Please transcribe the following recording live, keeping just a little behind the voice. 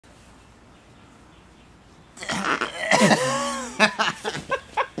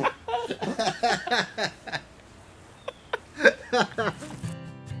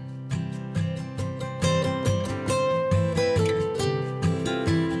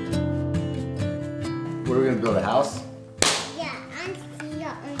What are we gonna build, a house? Yeah, I'm still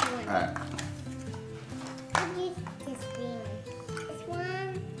on one. Alright. I'll use this green one. This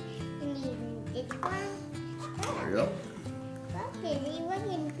one, and even this one. There you go. Look, it's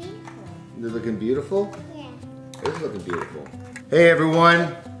looking beautiful. They're looking beautiful? Yeah. It's looking beautiful. Hey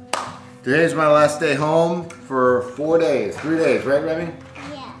everyone. Today's my last day home for 4 days. 3 days, right Remy?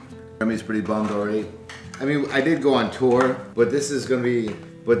 Yeah. Remy's pretty bummed already. I mean, I did go on tour, but this is gonna be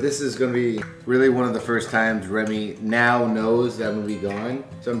really one of the first times Remy now knows that I'm gonna be gone.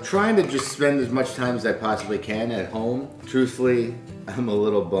 So I'm trying to just spend as much time as I possibly can at home. Truthfully, I'm a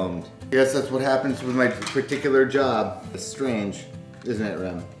little bummed. I guess that's what happens with my particular job. It's strange, isn't it,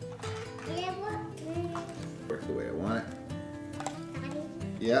 Rem? Yeah, what? Work the way I want it.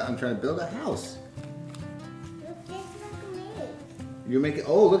 Yeah, I'm trying to build a house. Look, this look me. You're making,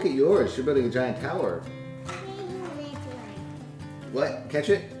 oh, look at yours. You're building a giant tower. What? Catch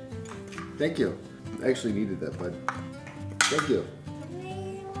it? Thank you. I actually needed that, bud. Thank you.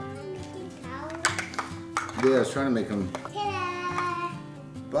 Yeah, I was trying to make them. Ta-da!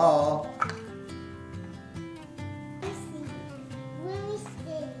 Ball.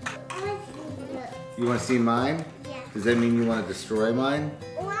 You want to see mine? Yeah. Does that mean you want to destroy mine?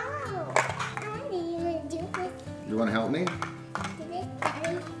 Wow! I wonder you want to do this. You want to help me?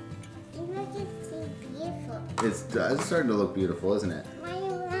 Daddy. You make it so beautiful. It's starting to look beautiful, isn't it? Why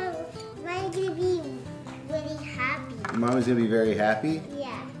you be really happy? Mommy's going to be very happy?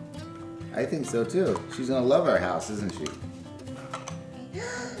 Yeah. I think so too. She's going to love our house, isn't she?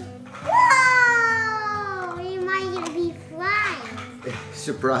 Whoa! You might gonna be flying.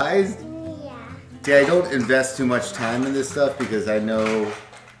 Surprised? Yeah. See, I don't invest too much time in this stuff because I know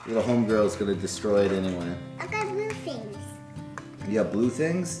little homegirl's going to destroy it anyway. I got blue things. You have blue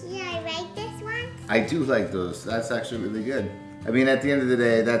things? Yeah, I like this one. I do like those. That's actually really good. I mean, at the end of the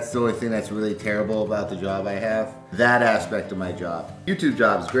day, that's the only thing that's really terrible about the job I have. That aspect of my job. YouTube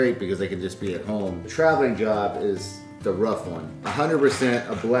job is great because I can just be at home. The traveling job is the rough one. 100%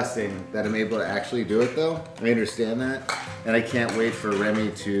 a blessing that I'm able to actually do it though. I understand that. And I can't wait for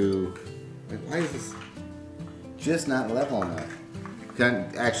Remy to, like, why is this just not level enough?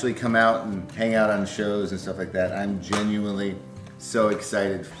 Can actually come out and hang out on shows and stuff like that. I'm genuinely so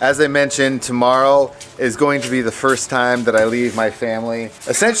excited. As I mentioned, tomorrow is going to be the first time that I leave my family,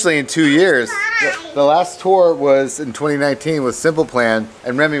 essentially in 2 years. The last tour was in 2019 with Simple Plan,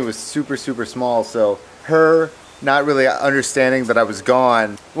 and Remy was super, super small, so her not really understanding that I was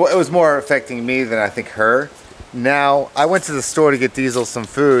gone, well, it was more affecting me than I think her. Now, I went to the store to get Diesel some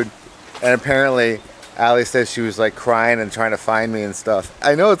food, and apparently Allie said she was like crying and trying to find me and stuff.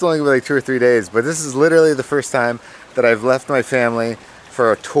 I know it's only gonna be like 2 or 3 days, but this is literally the first time that I've left my family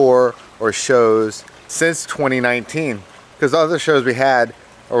for a tour or shows since 2019. Because the other shows we had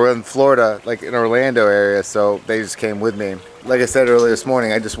were in Florida, like in Orlando area, so they just came with me. Like I said earlier this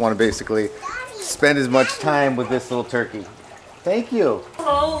morning, I just want to basically spend as much time with this little turkey. Thank you.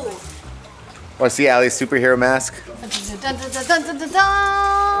 Oh. Want to see Allie's superhero mask? Dun, dun, dun, dun, dun, dun,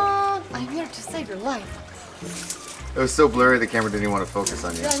 dun. I'm here to save your life. It was so blurry the camera didn't even want to focus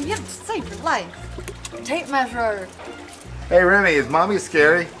on you. I'm here to save your life. Tape measure. Hey Remy, is mommy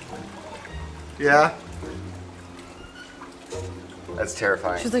scary? Yeah? That's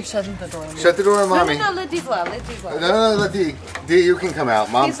terrifying. She's like shutting the door. Shut the door, mommy. No, let Dee out. Let Dee out. No, let Dee. Dee, you can come out.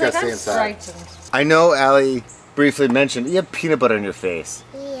 Mom's got to stay inside. Frightened. I know Allie briefly mentioned you have peanut butter in your face.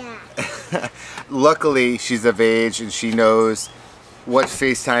 Yeah. Luckily, she's of age and she knows what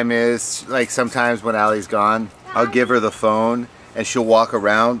FaceTime is. Like sometimes when Allie's gone, I'll give her the phone and she'll walk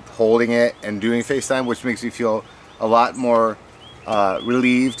around holding it and doing FaceTime, which makes me feel a lot more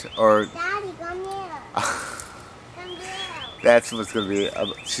relieved. Or Daddy, come here. Come here. that's what's gonna be.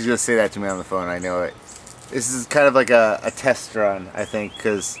 She's gonna say that to me on the phone. I know it. This is kind of like a test run, I think,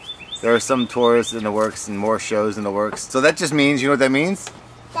 because there are some tours in the works and more shows in the works. So that just means, you know what that means?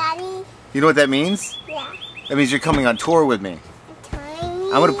 Daddy. You know what that means? Yeah. That means you're coming on tour with me.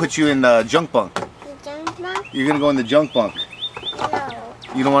 Tiny. I'm gonna put you in the junk bunk. The junk bunk? You're gonna go in the junk bunk. No.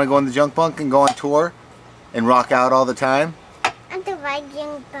 You don't want to go in the junk bunk and go on tour and rock out all the time? I don't like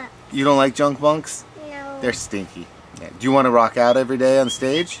junk bunk. You don't like junk bunks? No. They're stinky. Yeah. Do you want to rock out every day on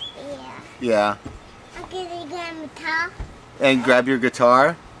stage? Yeah. Yeah. I'm gonna get my top. And grab your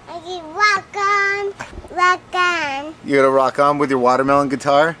guitar? I can rock on. Rock on. You're gonna rock on with your watermelon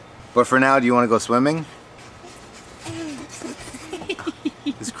guitar? But for now, do you want to go swimming?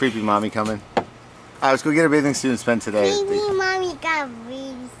 Is creepy mommy coming? Alright, let's go get a bathing suit and spend today. Maybe mommy got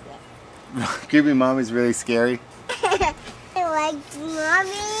really sick. Creepy mommy's really scary. I like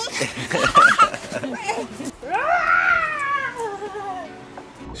mommy.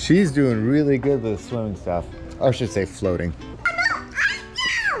 She's doing really good with the swimming stuff. Or I should say floating.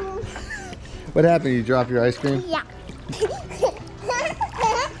 What happened? You dropped your ice cream? Yeah.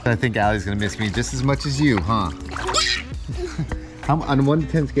 I think Allie's gonna miss me just as much as you, huh? On a 1 to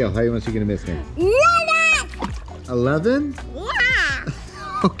 10 scale, how much are you gonna miss me? 11? Yeah.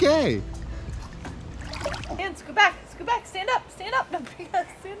 Okay. Hands, go back, stand up, stand up. No,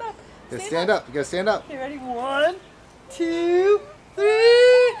 stand up. You gotta stand up. You gotta stand up. Okay, ready? 1, 2,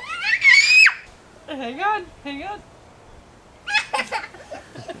 3. Hang on, hang on.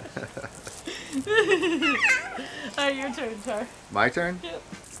 Alright, your turn, Char. My turn? Yep.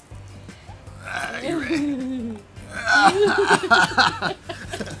 You ready?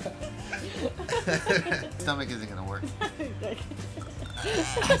 Stomach isn't gonna work.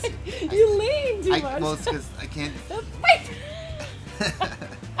 You lean too much. Well, it's because I can't. Wait!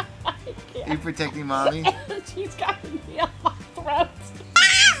 Are you protecting mommy? She's got me on my throat.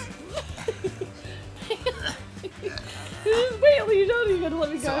 Wait, you don't even let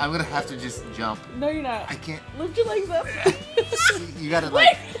me go. So I'm gonna have to just jump. No, you're not. I can't. Lift your legs up. You gotta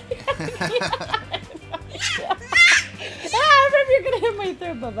like. I remember you're gonna hit my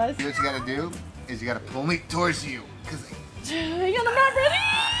throat, Bubba. What you gotta do is you gotta pull me towards you. Hang on, I'm not ready.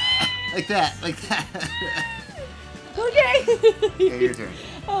 Like that, like that. Okay. Okay, your turn.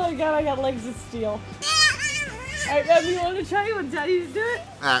 Oh my god, I got legs of steel. Alright, Bubba, you want to try? You want to tell you to do it?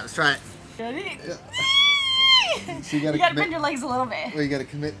 Alright, let's try it. Ready? Yeah. So you gotta bend your legs a little bit. Well, you gotta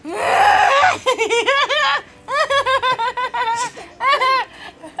commit. I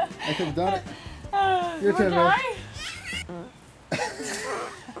could have done it. Your turn, man.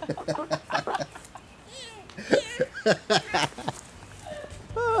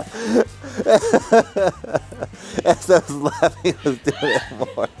 As I was laughing, I was doing it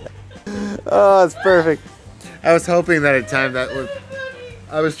more. Oh, it's perfect. I was hoping that at time that would.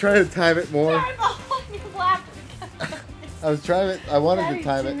 I was trying to time it more. I was trying it. I wanted to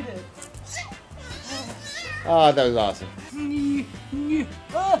time it. Oh, that was awesome. You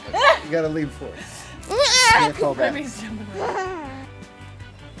gotta lean forward. Can't fall back.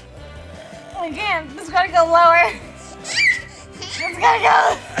 Again, this gotta go lower. It's gotta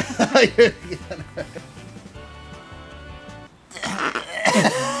go.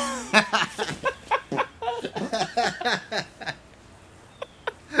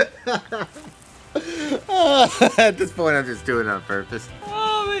 At this point, I'm just doing it on purpose.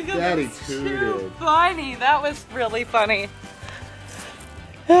 Oh my god, Daddy that's tooted. too funny. That was really funny.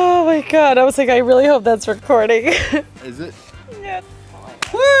 Oh my god, I was like, I really hope that's recording. Is it? Yeah.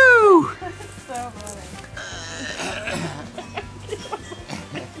 Woo! So funny.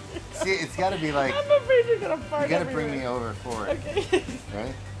 See, it's gotta be like. I'm afraid you're gonna fart. You gotta everywhere. bring me over for it. Okay.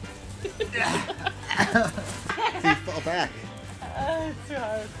 Right? See, fall back. It's too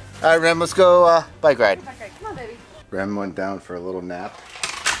hard. Alright, Rem, let's go bike ride. Okay, come on, baby. Rem went down for a little nap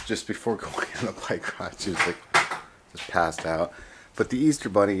just before going on the bike ride. She was like, just passed out. But the Easter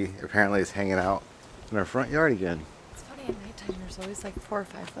Bunny apparently is hanging out in our front yard again. It's funny, at nighttime there's always like 4 or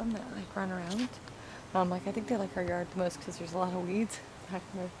 5 of them that like run around. Like, I think they like our yard the most because there's a lot of weeds back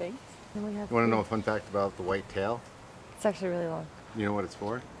in their face. And we have You want to know a fun fact about the white tail? It's actually really long. You know what it's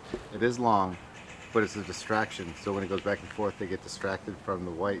for? It is long, but it's a distraction. So when it goes back and forth, they get distracted from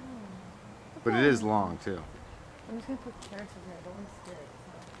the white. But it is long too. I'm just gonna put carrots in here. I don't want to scare it.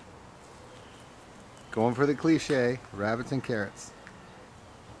 Going for the cliche, rabbits and carrots.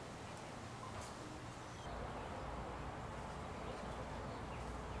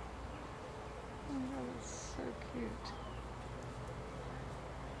 Oh, that is so cute.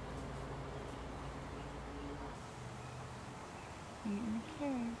 Eating a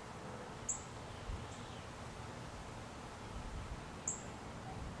carrot.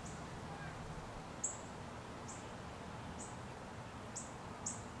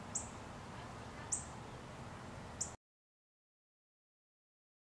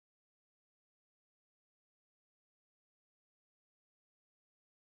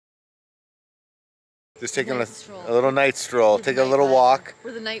 Just taking Night stroll. a little night stroll, With take the a little night walk. rider.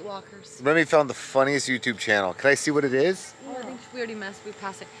 We're the night walkers. Remy found the funniest YouTube channel. Can I see what it is? Oh, I think we already we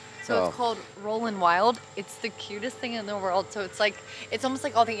passed it. So Oh. it's called Rollin' Wild. It's the cutest thing in the world. So it's like, it's almost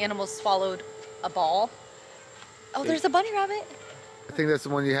like all the animals swallowed a ball. Oh, there's a bunny rabbit. I think that's the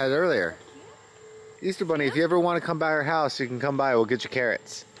one you had earlier. Easter Bunny, if you ever want to come by our house, you can come by. We'll get you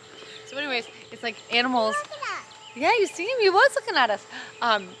carrots. So anyways, it's like animals. Yeah, you see him? He was looking at us.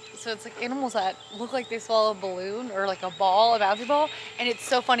 So it's like animals that look like they swallow a balloon or like a ball, a bouncy ball, and it's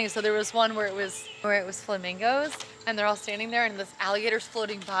so funny. So there was one where it was flamingos, and they're all standing there, and this alligator's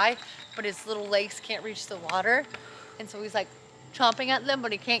floating by, but his little legs can't reach the water, and so he's like chomping at them,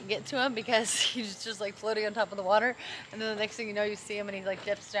 but he can't get to them because he's just like floating on top of the water. And then the next thing you know, you see him and he like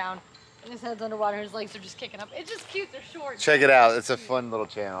dips down and his head's underwater. His legs are just kicking up. It's just cute. They're short. Check it out. It's a fun little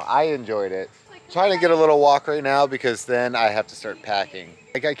channel. I enjoyed it. Trying to get a little walk right now because then I have to start packing.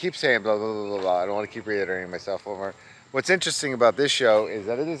 Like I keep saying blah, blah, blah, blah, blah. I don't want to keep reiterating myself over. What's interesting about this show is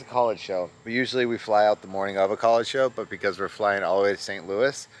that it is a college show. Usually we fly out the morning of a college show, but because we're flying all the way to St.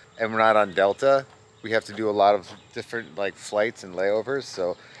 Louis and we're not on Delta, we have to do a lot of different like flights and layovers.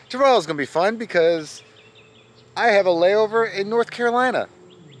 So tomorrow's gonna be fun because I have a layover in North Carolina,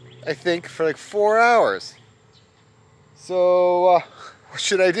 I think, for like 4 hours. So what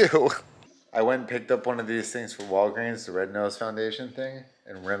should I do? I went and picked up one of these things from Walgreens, the Red Nose Foundation thing,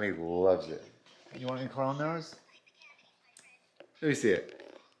 and Remy loves it. You want any clown nose? Let me see it.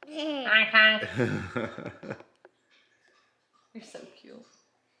 You're so cute.